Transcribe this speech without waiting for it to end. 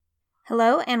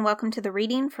Hello and welcome to the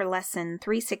reading for Lesson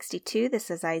 362.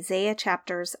 This is Isaiah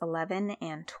chapters 11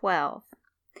 and 12.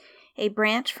 A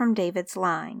branch from David's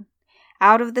line.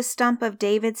 Out of the stump of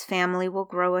David's family will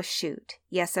grow a shoot,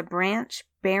 yes, a branch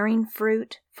bearing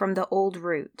fruit from the old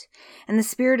root. And the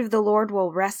Spirit of the Lord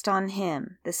will rest on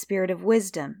him, the Spirit of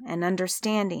wisdom and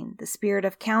understanding, the Spirit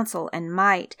of counsel and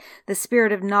might, the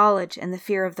Spirit of knowledge and the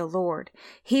fear of the Lord.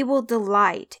 He will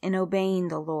delight in obeying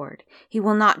the Lord. He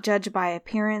will not judge by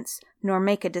appearance, nor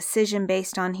make a decision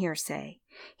based on hearsay.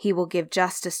 He will give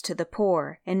justice to the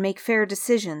poor and make fair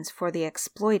decisions for the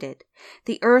exploited.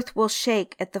 The earth will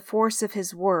shake at the force of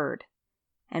his word,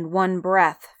 and one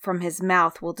breath from his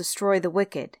mouth will destroy the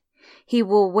wicked. He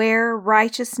will wear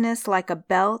righteousness like a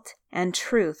belt and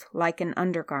truth like an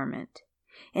undergarment.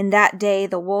 In that day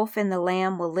the wolf and the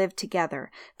lamb will live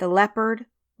together. The leopard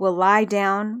will lie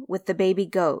down with the baby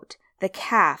goat. The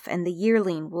calf and the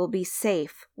yearling will be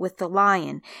safe with the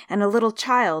lion, and a little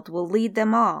child will lead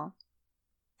them all.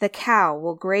 The cow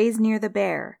will graze near the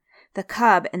bear. The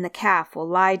cub and the calf will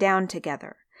lie down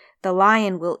together. The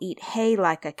lion will eat hay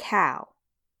like a cow.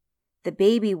 The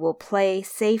baby will play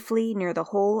safely near the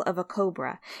hole of a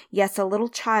cobra. Yes, a little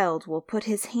child will put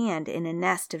his hand in a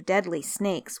nest of deadly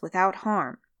snakes without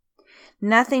harm.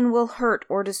 Nothing will hurt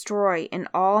or destroy in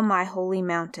all my holy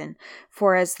mountain,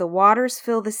 for as the waters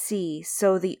fill the sea,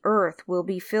 so the earth will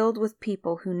be filled with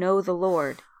people who know the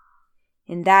Lord.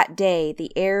 In that day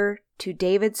the heir to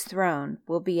David's throne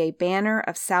will be a banner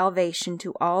of salvation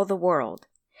to all the world.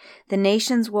 The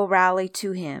nations will rally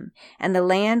to him, and the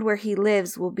land where he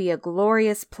lives will be a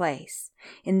glorious place.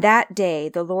 In that day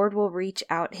the Lord will reach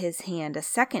out his hand a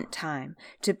second time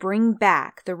to bring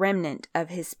back the remnant of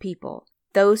his people,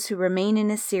 those who remain in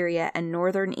Assyria and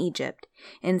northern Egypt,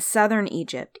 in southern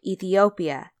Egypt,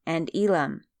 Ethiopia, and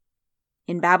Elam,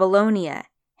 in Babylonia,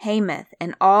 Hamath,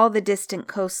 and all the distant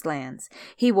coastlands.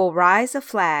 He will rise a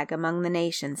flag among the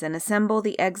nations and assemble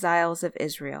the exiles of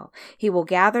Israel. He will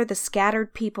gather the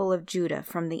scattered people of Judah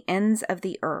from the ends of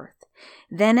the earth.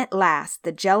 Then at last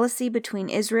the jealousy between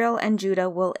Israel and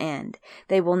Judah will end.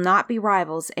 They will not be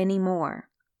rivals any more.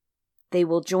 They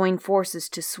will join forces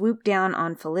to swoop down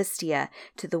on Philistia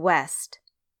to the west.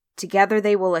 Together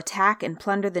they will attack and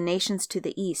plunder the nations to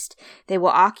the east. They will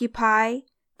occupy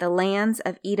the lands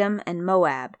of Edom and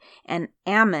Moab, and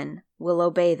Ammon will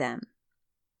obey them.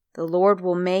 The Lord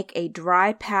will make a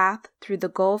dry path through the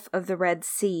gulf of the Red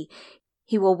Sea.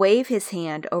 He will wave his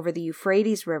hand over the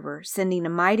Euphrates River, sending a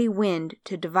mighty wind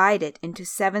to divide it into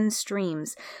 7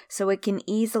 streams, so it can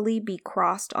easily be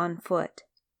crossed on foot.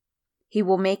 He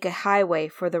will make a highway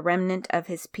for the remnant of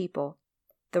his people,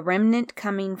 the remnant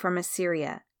coming from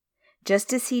Assyria,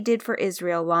 just as he did for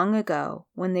Israel long ago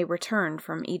when they returned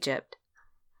from Egypt.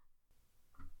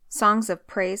 Songs of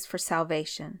Praise for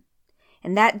Salvation.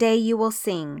 In that day you will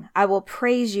sing, I will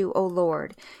praise you, O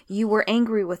Lord. You were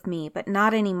angry with me, but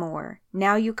not any more.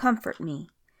 Now you comfort me.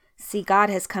 See, God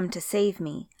has come to save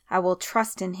me. I will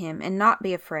trust in him and not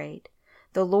be afraid.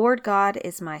 The Lord God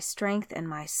is my strength and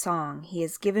my song. He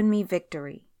has given me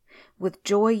victory. With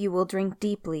joy you will drink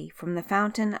deeply from the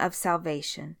fountain of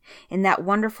salvation. In that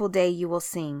wonderful day you will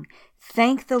sing,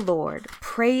 thank the Lord,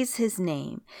 praise his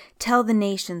name. Tell the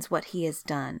nations what he has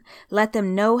done. Let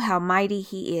them know how mighty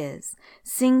he is.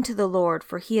 Sing to the Lord,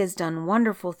 for he has done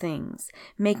wonderful things.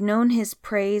 Make known his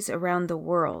praise around the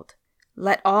world.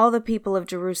 Let all the people of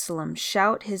Jerusalem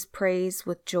shout his praise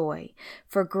with joy,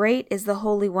 for great is the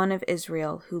Holy One of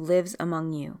Israel who lives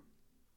among you.